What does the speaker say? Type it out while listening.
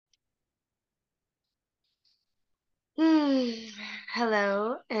Hmm.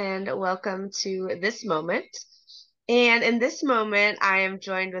 Hello and welcome to this moment. And in this moment, I am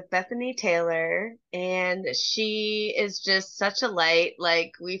joined with Bethany Taylor, and she is just such a light.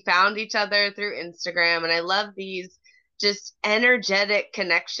 Like, we found each other through Instagram, and I love these just energetic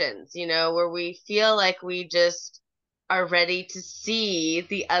connections, where we feel like we just are ready to see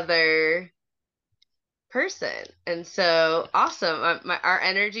the other person. And so awesome. Our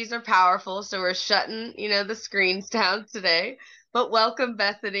energies are powerful, so we're shutting, the screens down today. But welcome,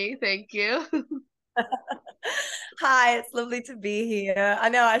 Bethany. Thank you. Hi, it's lovely to be here. I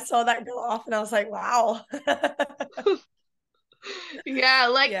know I saw that go off and I was like, wow. Yeah,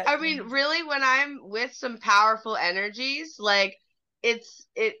 like Yeah. I mean, really when I'm with some powerful energies, like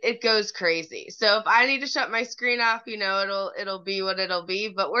it goes crazy. So if I need to shut my screen off, it'll be what it'll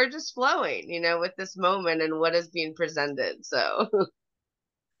be, but we're just flowing, with this moment and what is being presented. So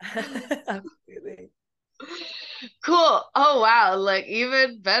Absolutely. cool. Oh wow, like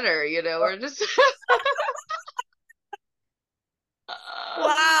even better, we're just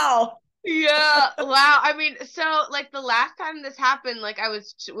Wow. Yeah, wow. I mean, so like the last time this happened, like I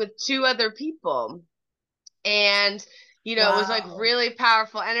was with two other people, and it was like Wow. really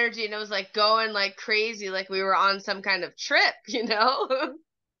powerful energy, and it was like going like crazy, like we were on some kind of trip,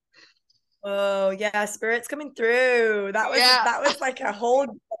 Oh, yeah, spirit's coming through. That was Yeah. that was like a whole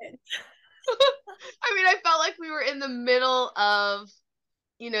I mean, I felt like we were in the middle of,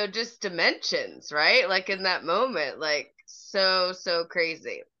 just dimensions, right? Like in that moment, like so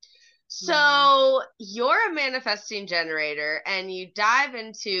crazy. yeah. So you're a manifesting generator and you dive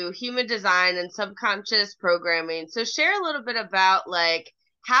into human design and subconscious programming. So share a little bit about like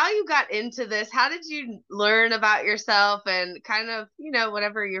how you got into this. How did you learn about yourself and kind of,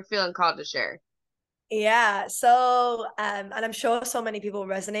 whatever you're feeling called to share. Yeah. So, and I'm sure so many people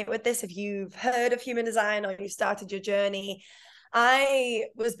resonate with this if you've heard of human design or you started your journey. I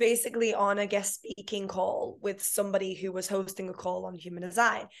was basically on a guest speaking call with somebody who was hosting a call on human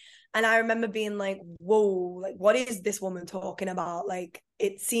design. And I remember being like, whoa, like, what is this woman talking about? Like,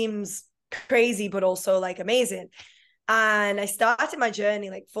 it seems crazy, but also like amazing. And I started my journey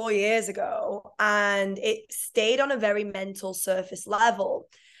like 4 years ago, and it stayed on a very mental surface level.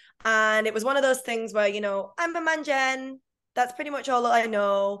 And it was one of those things where, I'm a man gen. That's pretty much all I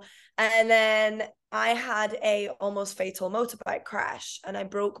know. And then I had a almost fatal motorbike crash and I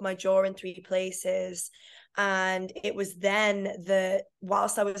broke my jaw in three places. And it was then that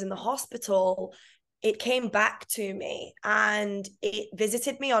whilst I was in the hospital, it came back to me and it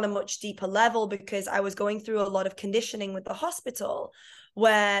visited me on a much deeper level because I was going through a lot of conditioning with the hospital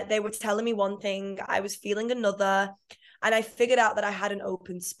where they were telling me one thing, I was feeling another. And I figured out that I had an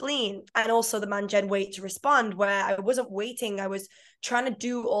open spleen and also the man gen wait to respond, where I wasn't waiting. I was trying to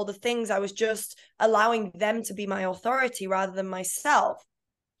do all the things. I was just allowing them to be my authority rather than myself.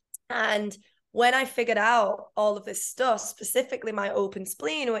 And when I figured out all of this stuff, specifically my open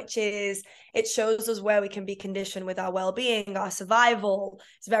spleen, which is it shows us where we can be conditioned with our well-being, our survival.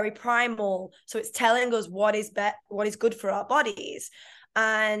 It's very primal, so it's telling us what is good for our bodies.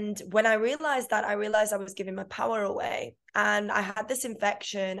 And when I realized that, I realized I was giving my power away. And I had this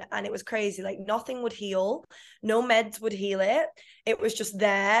infection, and it was crazy. Like nothing would heal, no meds would heal it. It was just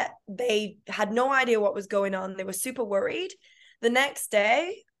there. They had no idea what was going on. They were super worried. The next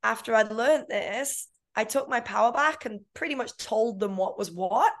day, after I'd learned this, I took my power back and pretty much told them what was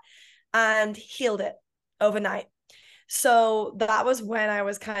what and healed it overnight. So that was when I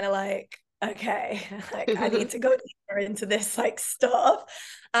was kind of like, okay, like I need to go deeper into this like stuff.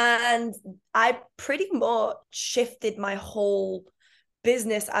 And I pretty much shifted my whole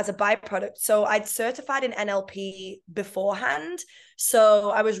business as a byproduct. So I'd certified in NLP beforehand.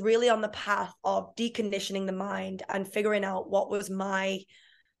 So I was really on the path of deconditioning the mind and figuring out what was my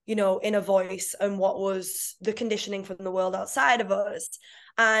inner voice and what was the conditioning from the world outside of us.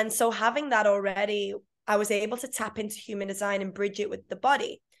 And so having that already, I was able to tap into human design and bridge it with the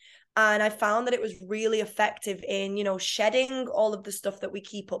body. And I found that it was really effective in, shedding all of the stuff that we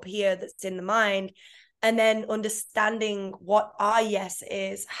keep up here that's in the mind, and then understanding what our yes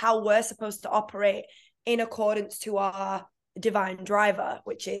is, how we're supposed to operate in accordance to our divine driver,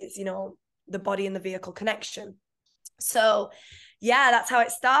 which is, the body and the vehicle connection. So yeah, that's how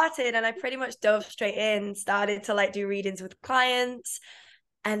it started. And I pretty much dove straight in, started to like do readings with clients.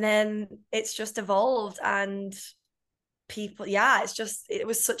 And then it's just evolved. And people, yeah, it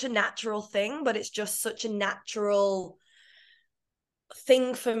was such a natural thing, but it's just such a natural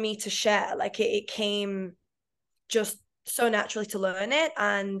thing for me to share. Like it came just so naturally to learn it.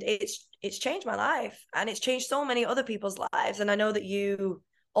 And it's changed my life and it's changed so many other people's lives. And I know that you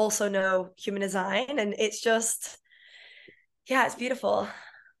also know human design, and it's just Yeah, it's beautiful.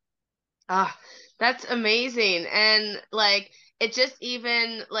 Ah, that's amazing. And like it just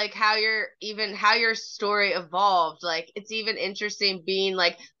even like how your story evolved. Like it's even interesting being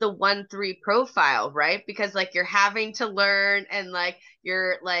like the 1-3 profile, right? Because like you're having to learn and like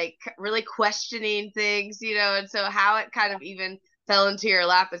you're like really questioning things, and so how it kind of even fell into your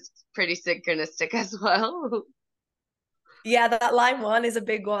lap is pretty synchronistic as well. Yeah, that line one is a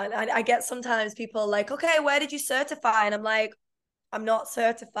big one. I get sometimes people like, okay, where did you certify? And I'm like, I'm not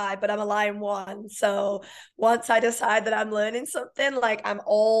certified, but I'm a line one. So once I decide that I'm learning something, like I'm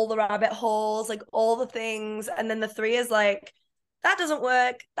all the rabbit holes, like all the things. And then the three is like, that doesn't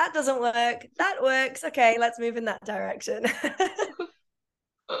work. That doesn't work. That works. Okay, let's move in that direction.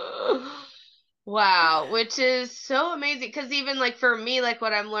 Wow, which is so amazing because even like for me, like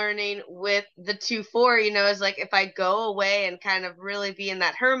what I'm learning with the 2-4, is like if I go away and kind of really be in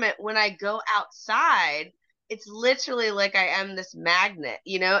that hermit, when I go outside, it's literally like I am this magnet,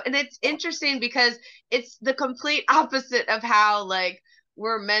 and it's interesting because it's the complete opposite of how like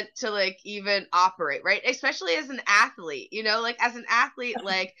we're meant to like even operate, right? Especially as an athlete, like as an athlete,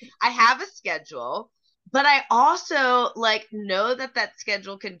 like I have a schedule, but I also like know that that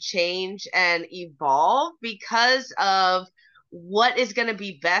schedule can change and evolve because of what is going to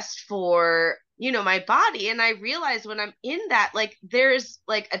be best for my body. And I realize when I'm in that, like there's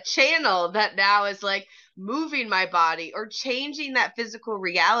like a channel that now is like moving my body or changing that physical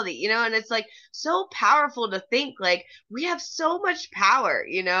reality, and it's like so powerful to think like we have so much power,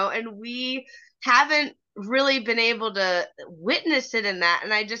 and we haven't really been able to witness it in that.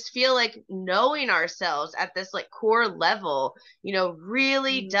 And I just feel like knowing ourselves at this like core level,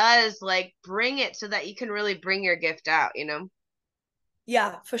 really does like bring it so that you can really bring your gift out.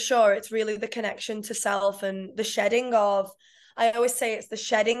 Yeah, for sure. It's really the connection to self and the shedding of, I always say it's the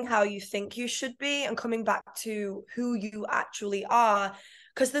shedding how you think you should be and coming back to who you actually are.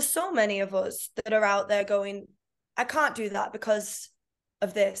 Because there's so many of us that are out there going, I can't do that because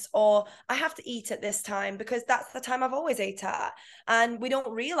of this, or I have to eat at this time because that's the time I've always ate at. And we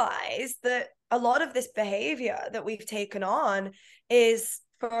don't realize that a lot of this behavior that we've taken on is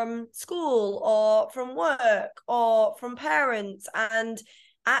from school or from work or from parents. And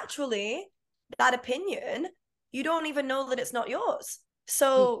actually, that opinion, you don't even know that it's not yours.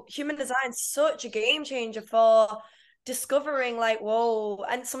 So, human design is such a game changer for discovering, like, whoa.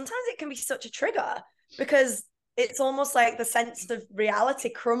 And sometimes it can be such a trigger because it's almost like the sense of reality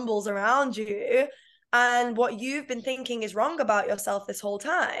crumbles around you. And what you've been thinking is wrong about yourself this whole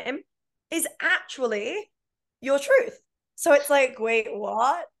time is actually your truth. So it's like, wait,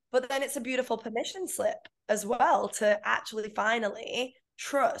 what? But then it's a beautiful permission slip as well to actually finally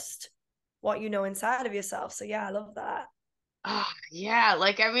trust what you know inside of yourself. So yeah, I love that. Oh, yeah,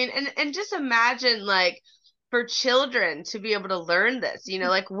 like I mean, and just imagine like for children to be able to learn this,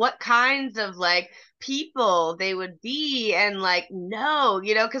 like what kinds of like people they would be and like know,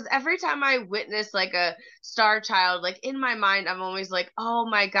 because every time I witness like a star child, like in my mind, I'm always like, oh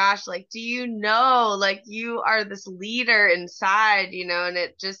my gosh, like do you know, like you are this leader inside, and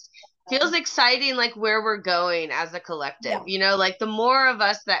it just feels exciting like where we're going as a collective, Yeah. like the more of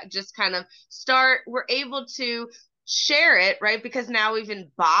us that just kind of start, we're able to share it, right? Because now we've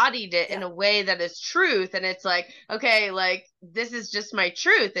embodied it in Yeah. a way that is truth. And it's like, okay, like this is just my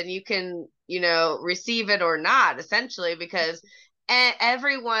truth. And you can, receive it or not, essentially, because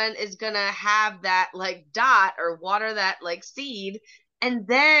everyone is going to have that like dot or water that like seed. And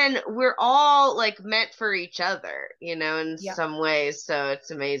then we're all like meant for each other, in Yeah. some ways. So it's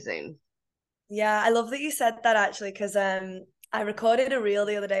amazing. Yeah. I love that you said that actually, because I recorded a reel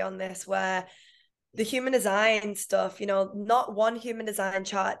the other day on this where the human design stuff, not one human design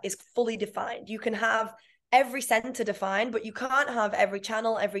chart is fully defined. You can have every center defined, but you can't have every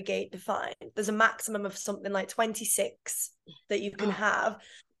channel, every gate defined. There's a maximum of something like 26 that you can have.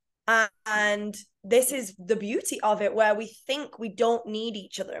 And this is the beauty of it, where we think we don't need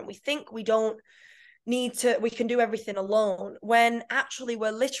each other and we think we can do everything alone, when actually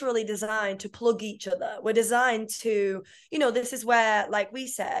we're literally designed to plug each other. We're designed to, this is where, like we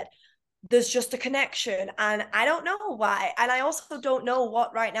said, there's just a connection, and I don't know why, and I also don't know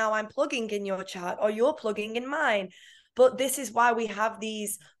what right now I'm plugging in your chart or you're plugging in mine. But this is why we have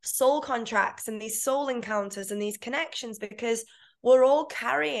these soul contracts and these soul encounters and these connections, because we're all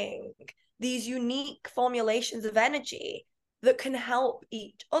carrying these unique formulations of energy that can help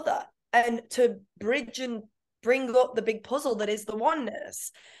each other and to bridge and bring up the big puzzle that is the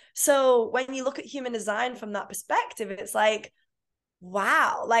oneness. So when you look at human design from that perspective, it's like,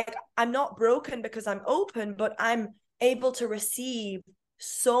 wow, like I'm not broken because I'm open, but I'm able to receive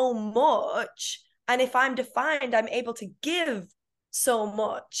so much And if I'm defined, I'm able to give so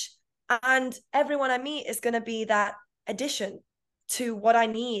much. And everyone I meet is going to be that addition to what I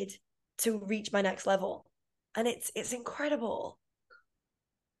need to reach my next level. And it's incredible.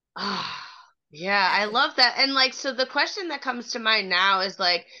 Ah, yeah, I love that. And like, so the question that comes to mind now is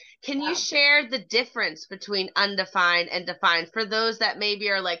like, can you Yeah. share the difference between undefined and defined for those that maybe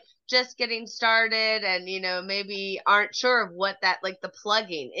are like just getting started and, maybe aren't sure of what that like the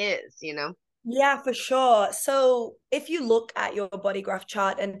plugging is? Yeah, for sure. So if you look at your body graph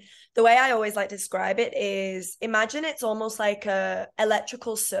chart, and the way I always like to describe it is imagine it's almost like a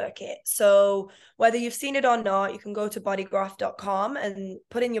electrical circuit. So whether you've seen it or not, you can go to bodygraph.com and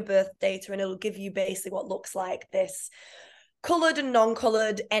put in your birth data and it'll give you basically what looks like this colored and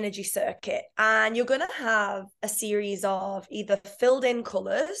non-colored energy circuit. And you're going to have a series of either filled in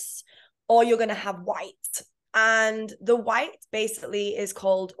colors or you're going to have white. And the white basically is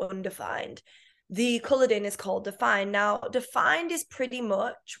called undefined. The colored in is called defined. Now, defined is pretty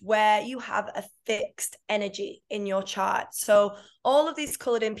much where you have a fixed energy in your chart. So all of these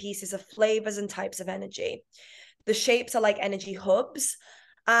colored in pieces are flavors and types of energy. The shapes are like energy hubs.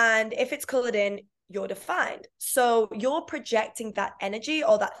 And if it's colored in, you're defined. So you're projecting that energy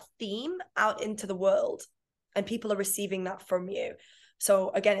or that theme out into the world, and people are receiving that from you.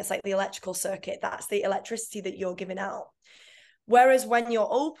 So again, it's like the electrical circuit. That's the electricity that you're giving out. Whereas when you're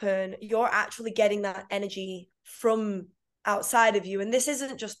open, you're actually getting that energy from outside of you. And this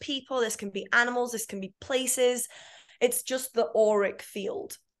isn't just people, this can be animals, this can be places. It's just the auric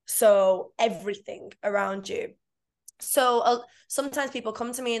field. So everything around you. So sometimes people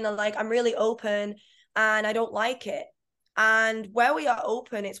come to me and they're like, I'm really open and I don't like it. And where we are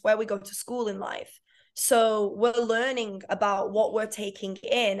open, it's where we go to school in life. So we're learning about what we're taking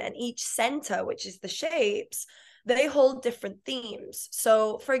in, and each center, which is the shapes, they hold different themes.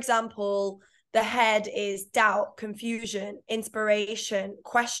 So, for example, the head is doubt, confusion, inspiration,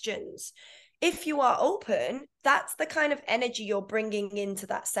 questions. If you are open, that's the kind of energy you're bringing into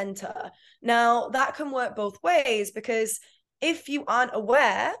that center. Now, that can work both ways because if you aren't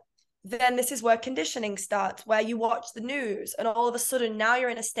aware, then this is where conditioning starts, where you watch the news and all of a sudden now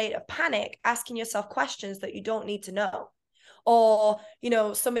you're in a state of panic, asking yourself questions that you don't need to know. Or,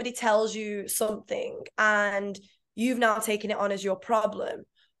 somebody tells you something and you've now taken it on as your problem.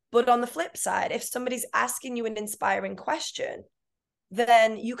 But on the flip side, if somebody's asking you an inspiring question,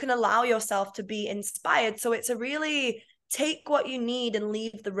 then you can allow yourself to be inspired. So it's a really take what you need and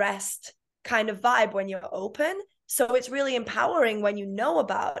leave the rest kind of vibe when you're open. So it's really empowering when you know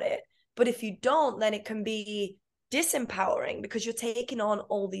about it. But if you don't, then it can be disempowering because you're taking on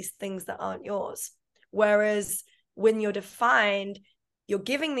all these things that aren't yours. Whereas when you're defined, you're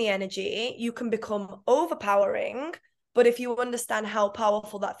giving the energy, you can become overpowering. But if you understand how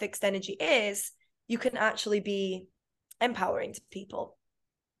powerful that fixed energy is, you can actually be empowering to people.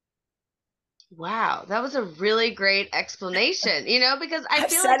 Wow, that was a really great explanation, because I I've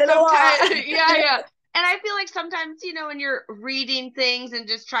feel like said it a sometimes, lot. yeah, yeah. And I feel like sometimes, when you're reading things and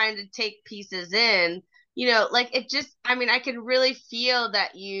just trying to take pieces in, like it just, I mean, I can really feel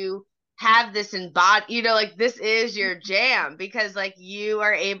that you have this embodied, like this is your jam because like you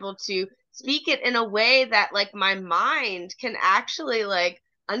are able to speak it in a way that like my mind can actually like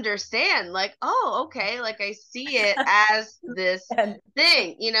understand, like, oh, okay, like I see it as this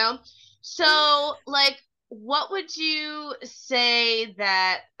thing. So, like, what would you say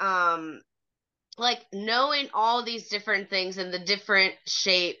that, like, knowing all these different things and the different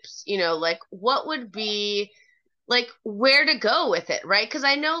shapes, like, what would be, like, where to go with it, right? Because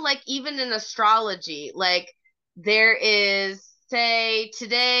I know, like, even in astrology, like, there is, say,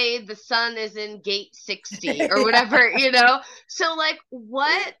 today the sun is in gate 60 or Yeah. whatever, So, like,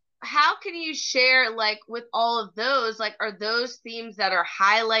 how can you share, like, with all of those, like, are those themes that are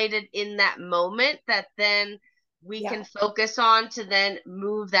highlighted in that moment that then we Yeah. can focus on to then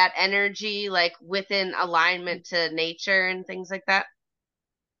move that energy, like, within alignment to nature and things like that?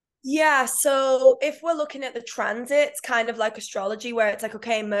 Yeah, so if we're looking at the transits, kind of like astrology, where it's like,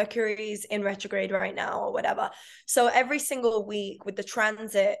 okay, Mercury's in retrograde right now or whatever. So every single week with the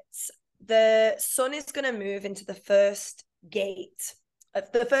transits, the sun is going to move into the first gate,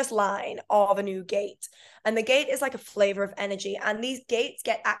 the first line of a new gate. And the gate is like a flavor of energy. And these gates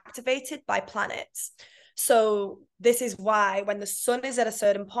get activated by planets. So this is why when the sun is at a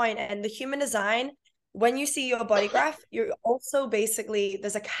certain point and the human design, when you see your body graph, you're also basically,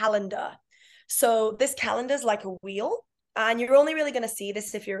 there's a calendar. So this calendar is like a wheel, and you're only really going to see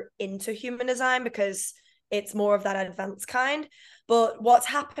this if you're into human design because it's more of that advanced kind. But what's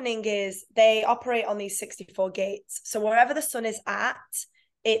happening is they operate on these 64 gates. So wherever the sun is at,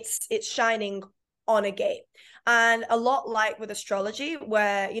 it's shining on a gate. And a lot like with astrology,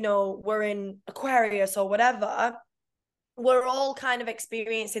 where, you know, we're in Aquarius or whatever, we're all kind of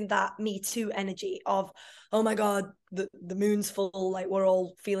experiencing that Me Too energy of, oh my God, the moon's full, like we're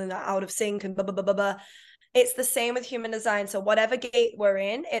all feeling that out of sync and blah, blah, blah, blah, blah. It's the same with human design. So whatever gate we're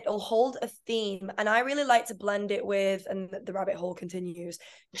in, it'll hold a theme. And I really like to blend it with, and the rabbit hole continues,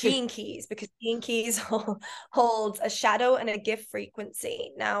 gene keys, because gene keys holds a shadow and a gift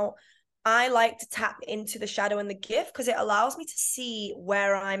frequency. Now, I like to tap into the shadow and the gift because it allows me to see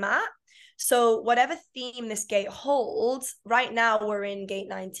where I'm at. So whatever theme this gate holds, right now we're in gate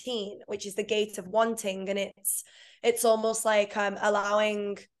 19, which is the gate of wanting. And it's almost like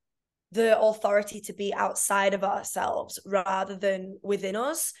allowing the authority to be outside of ourselves rather than within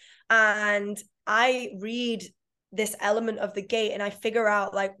us. And I read this element of the gate and I figure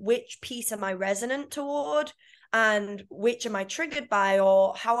out like which piece am I resonant toward and which am I triggered by,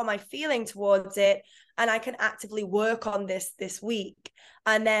 or how am I feeling towards it, and I can actively work on this week.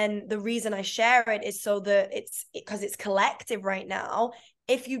 And then the reason I share it is so that it's because it's collective right now.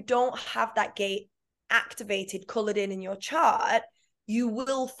 If you don't have that gate activated, colored in your chart, you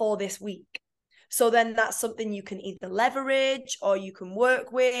will for this week. So then that's something you can either leverage or you can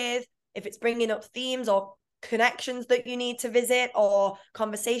work with. If it's bringing up themes or connections that you need to visit or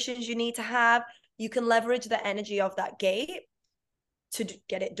conversations you need to have, you can leverage the energy of that gate to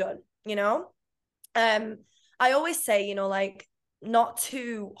get it done, you know? I always say, you know, like not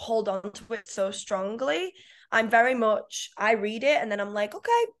to hold on to it so strongly. I'm very much, I read it and then I'm like,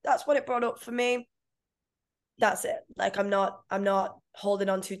 okay, that's what it brought up for me. That's it. Like I'm not holding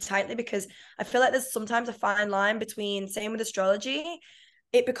on too tightly, because I feel like there's sometimes a fine line between, same with astrology,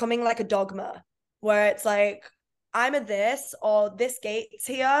 it becoming like a dogma where it's like, I'm a this, or this gate's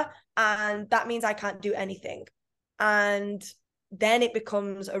here and that means I can't do anything. And then it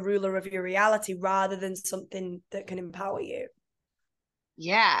becomes a ruler of your reality rather than something that can empower you.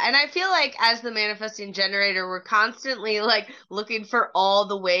 Yeah, and I feel like as the manifesting generator, we're constantly like looking for all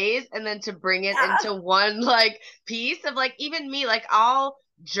the ways and then to bring it Yeah. into one like piece of like even me, like I'll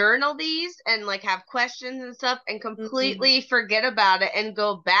journal these and like have questions and stuff and Mm-hmm. completely forget about it and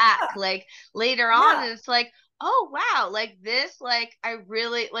go back Yeah. like later on Yeah. and it's like, oh wow, like this, like I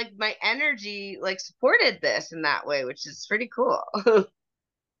really like my energy like supported this in that way, which is pretty cool.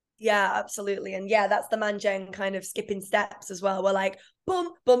 Yeah, absolutely. And yeah, that's the Manjeng kind of skipping steps as well. We're like, boom,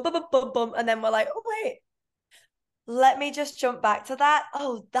 boom, boom, boom, boom, boom. And then we're like, oh, wait, let me just jump back to that.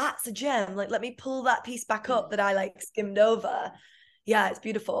 Oh, that's a gem. Like, let me pull that piece back up that I like skimmed over. Yeah, it's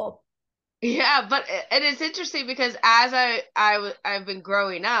beautiful. Yeah, but and it's interesting because as I've been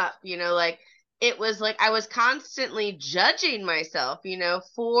growing up, you know, like it was like I was constantly judging myself, you know,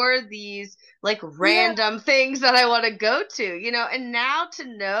 for these like Yeah. random things that I want to go to, you know, and now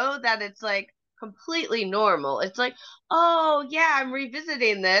to know that it's like completely normal. It's like, oh yeah, I'm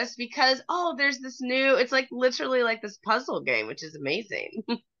revisiting this because oh, there's this new, it's like literally like this puzzle game, which is amazing.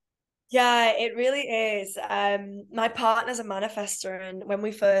 Yeah, it really is. My partner's a manifester, and when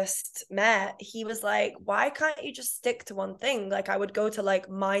we first met, he was like, "Why can't you just stick to one thing?" Like, I would go to like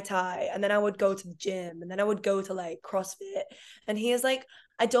Muay Thai, and then I would go to the gym, and then I would go to like CrossFit. And he is like,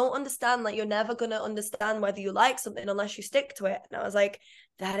 "I don't understand. Like, you're never gonna understand whether you like something unless you stick to it." And I was like,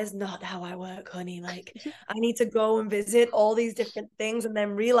 "That is not how I work, honey. Like, I need to go and visit all these different things, and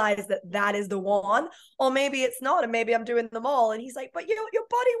then realize that that is the one, or maybe it's not, and maybe I'm doing them all." And he's like, "But your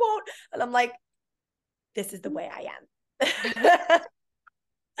body won't." And I'm like, this is the way I am.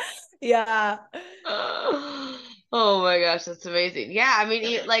 Yeah. Oh my gosh, that's amazing. Yeah, I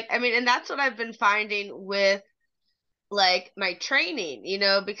mean, like, I mean, and that's what I've been finding with like my training, you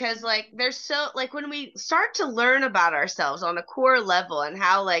know, because like there's so like when we start to learn about ourselves on a core level and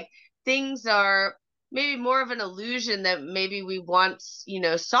how like things are maybe more of an illusion that maybe we once, you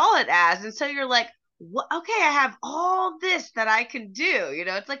know, saw it as. And so you're like, what, okay, I have all this that I can do. You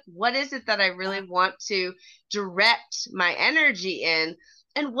know, it's like, what is it that I really want to direct my energy in?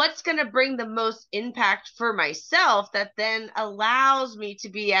 And what's going to bring the most impact for myself that then allows me to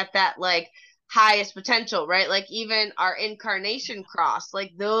be at that like highest potential, right? Like even our incarnation cross,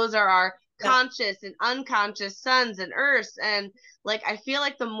 like those are our Yeah. conscious and unconscious suns and earths. And like I feel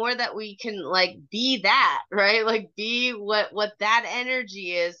like the more that we can like be that, right? Like be what that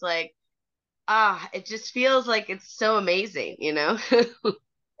energy is, like it just feels like it's so amazing, you know?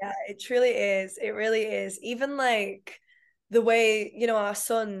 Yeah, it truly is. It really is. Even like the way, you know, our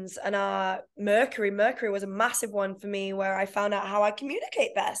suns and our Mercury was a massive one for me, where I found out how I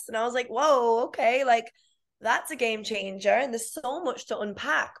communicate best. And I was like, whoa, okay, like that's a game changer. And there's so much to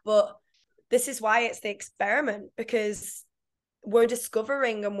unpack. But this is why it's the experiment, because we're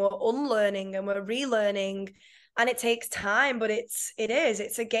discovering and we're unlearning and we're relearning, and it takes time, but it's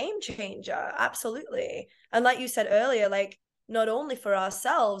a game changer, absolutely. And like you said earlier, like not only for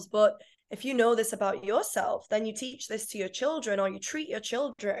ourselves, but if you know this about yourself, then you teach this to your children, or you treat your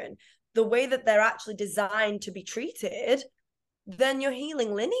children the way that they're actually designed to be treated, then you're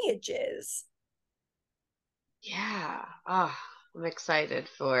healing lineages. Yeah. Oh, I'm excited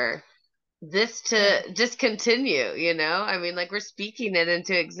for this Yeah. to just continue, I mean, like we're speaking it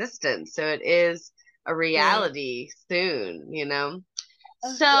into existence. So it is a reality soon.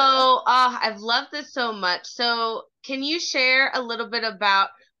 So, Yeah. I've loved this so much. So, can you share a little bit about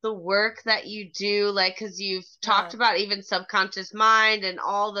the work that you do? Like, because you've talked Yeah. about even subconscious mind and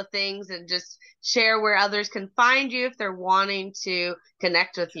all the things, and just share where others can find you if they're wanting to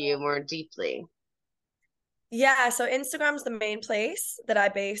connect with you more deeply. Yeah, so Instagram's the main place that I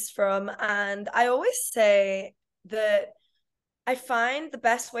base from. And I always say that I find the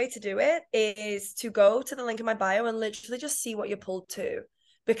best way to do it is to go to the link in my bio and literally just see what you're pulled to.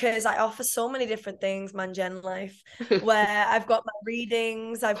 Because I offer so many different things, man, Gen Life, where I've got my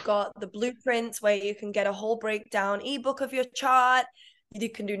readings, I've got the blueprints where you can get a whole breakdown ebook of your chart. You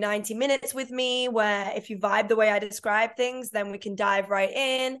can do 90 minutes with me, where if you vibe the way I describe things, then we can dive right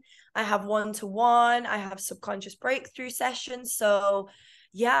in. I have one-to-one, I have subconscious breakthrough sessions. So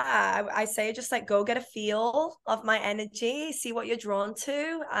yeah, I say just like go get a feel of my energy, see what you're drawn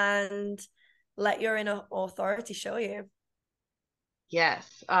to, and let your inner authority show you.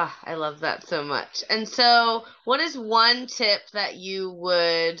 Yes. I love that so much. And so, what is one tip that you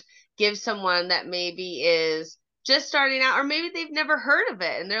would give someone that maybe is just starting out, or maybe they've never heard of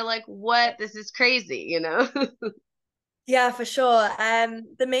it and they're like, what? This is crazy? Yeah, for sure.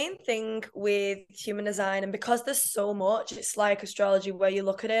 The main thing with human design, and because there's so much, it's like astrology where you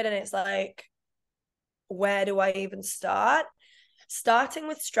look at it and it's like, where do I even start? Starting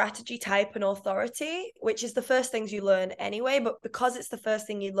with strategy, type, and authority, which is the first things you learn anyway, but because it's the first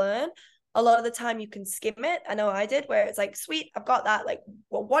thing you learn, a lot of the time you can skim it. I know I did, where it's like, sweet, I've got that. Like,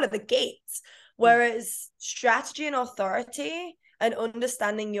 well, what are the gates? Whereas strategy and authority and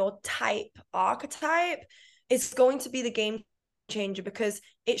understanding your type archetype is going to be the game changer, because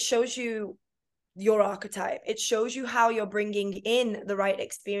it shows you your archetype. It shows you how you're bringing in the right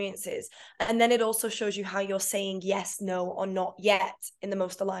experiences. And then it also shows you how you're saying yes, no, or not yet in the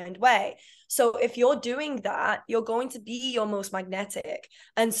most aligned way. So if you're doing that, you're going to be your most magnetic.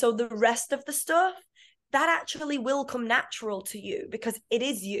 And so the rest of the stuff, that actually will come natural to you because it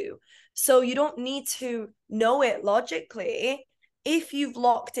is you. So you don't need to know it logically if you've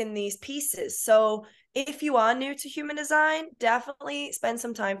locked in these pieces. So if you are new to human design, definitely spend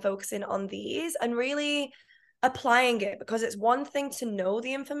some time focusing on these and really applying it, because it's one thing to know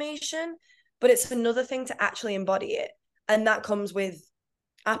the information, but it's another thing to actually embody it. And that comes with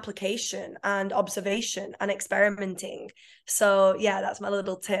application and observation and experimenting. So, yeah, that's my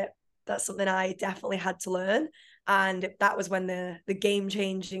little tip. That's something I definitely had to learn. And that was when the game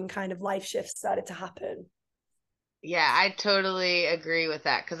changing kind of life shift started to happen. Yeah, I totally agree with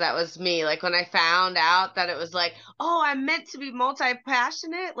that because that was me. Like when I found out that it was like, oh, I'm meant to be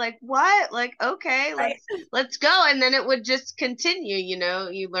multi-passionate. Like what? Like okay, Right. let's go. And then it would just continue.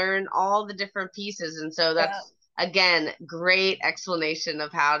 You learn all the different pieces. And so Yeah. that's again great explanation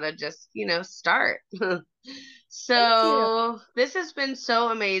of how to just start. Thank you. So this has been so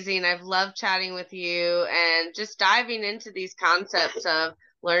amazing. I've loved chatting with you and just diving into these concepts of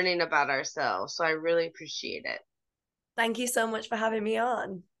learning about ourselves. So I really appreciate it. Thank you so much for having me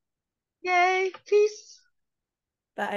on. Yay, peace.